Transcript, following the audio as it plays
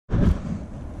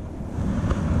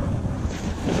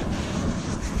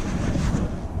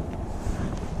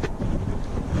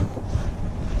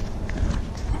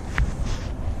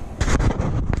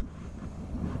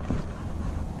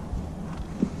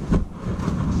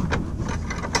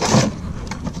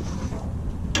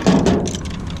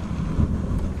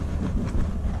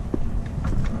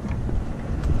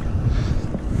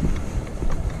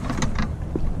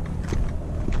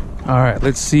All right,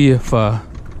 let's see if the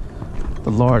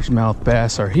largemouth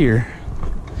bass are here.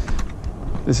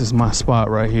 This is my spot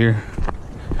right here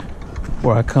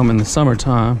where I come in the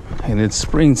summertime, and it's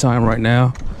springtime right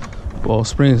now. Well,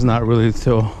 spring is not really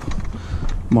till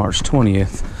March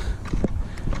 20th,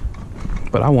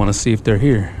 but I want to see if they're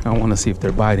here. I want to see if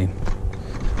they're biting.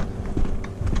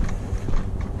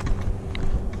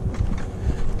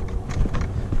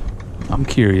 I'm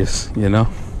curious, you know.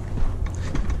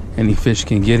 Any fish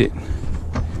can get it.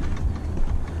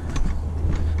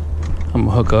 I'm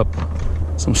gonna hook up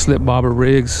some slip bobber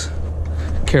rigs,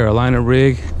 Carolina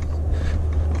rig.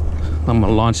 I'm gonna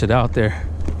launch it out there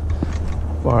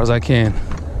as far as I can.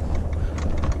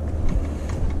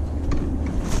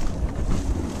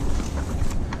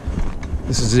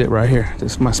 This is it right here.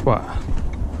 This is my spot.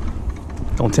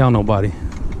 Don't tell nobody.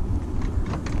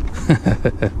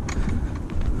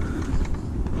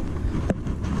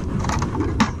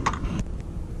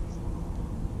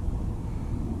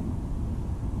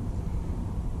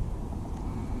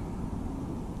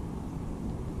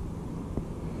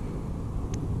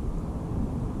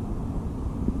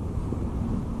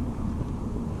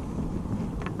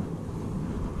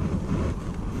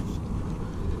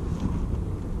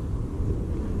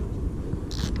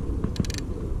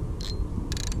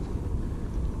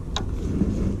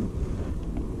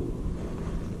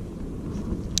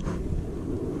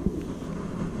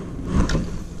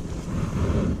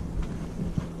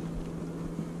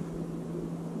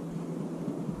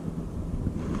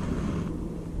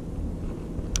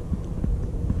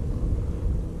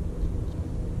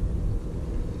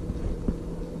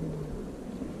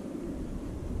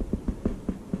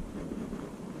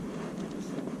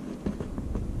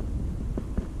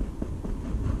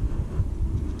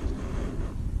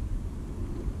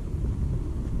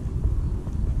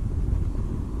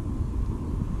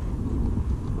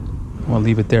 I'm gonna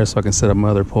leave it there so I can set up my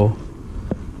other pole.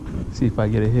 See if I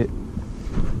get a hit.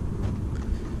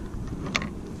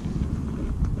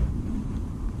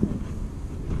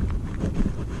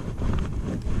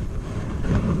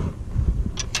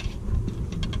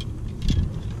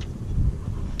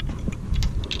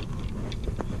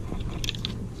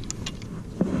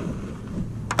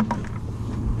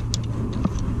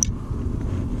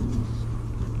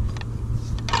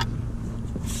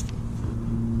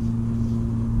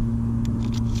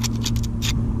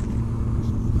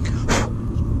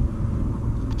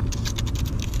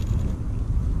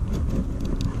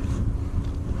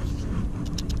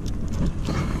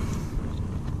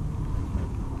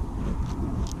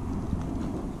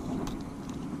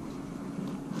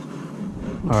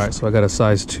 All right, so I got a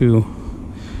size 2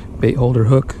 bait holder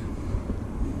hook.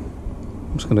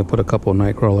 I'm just gonna put a couple of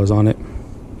Nightcrawlers on it,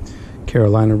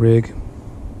 Carolina rig,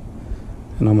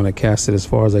 and I'm gonna cast it as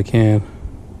far as I can.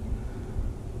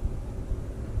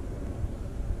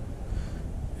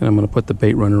 And I'm gonna put the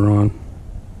bait runner on,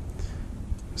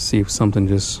 see if something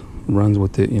just runs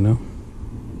with it, you know.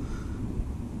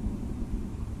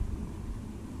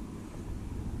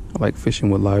 I like fishing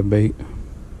with live bait,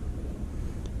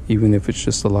 even if it's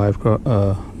just a live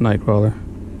Nightcrawler.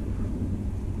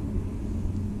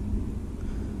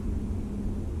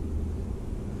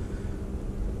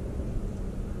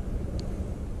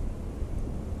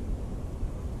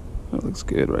 That looks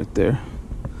good right there.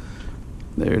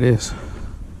 There it is.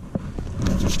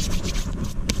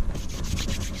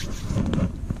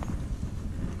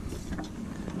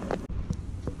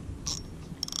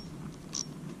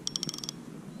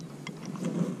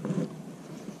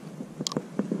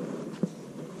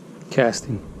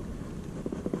 Casting.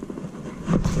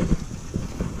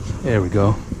 There we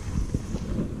go.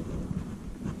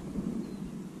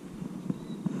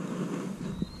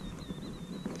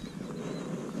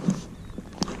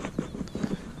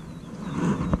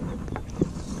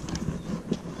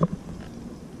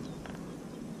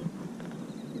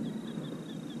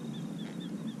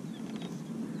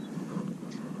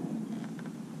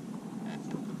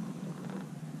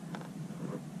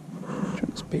 Turn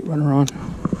this bait runner on.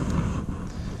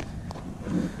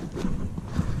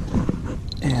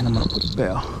 And I'm gonna put a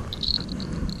bail.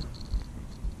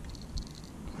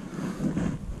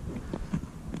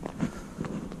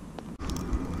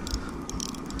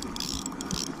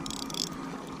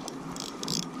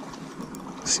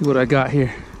 See what I got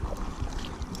here.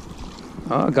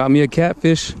 Oh, got me a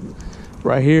catfish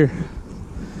right here.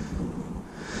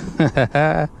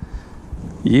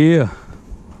 Yeah.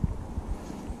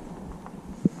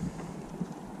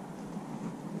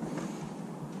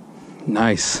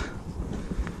 Nice.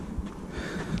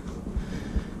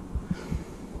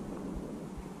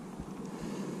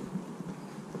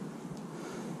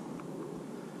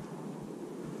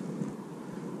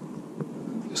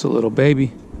 Just a little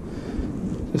baby.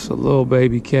 Just a little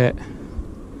baby cat.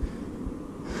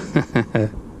 I'm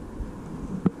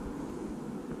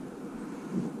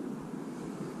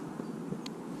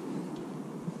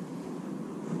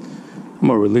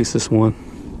gonna release this one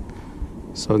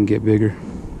so I can get bigger.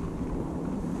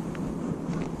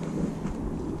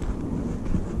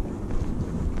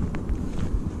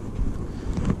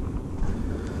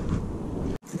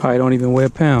 Probably don't even weigh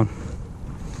a pound.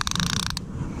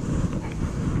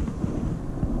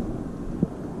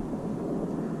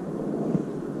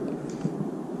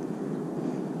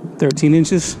 "13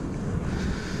 inches.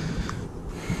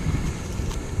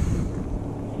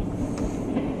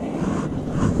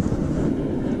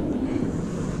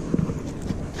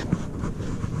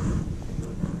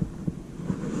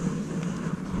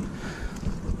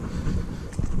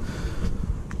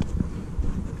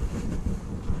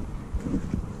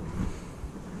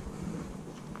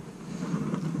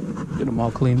 Get them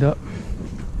all cleaned up.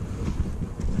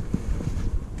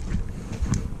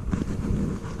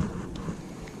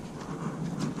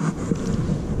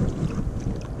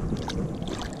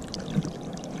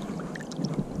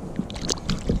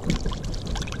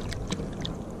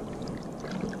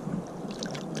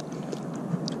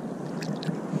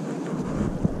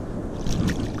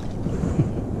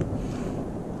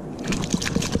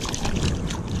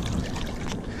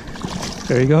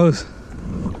 There he goes.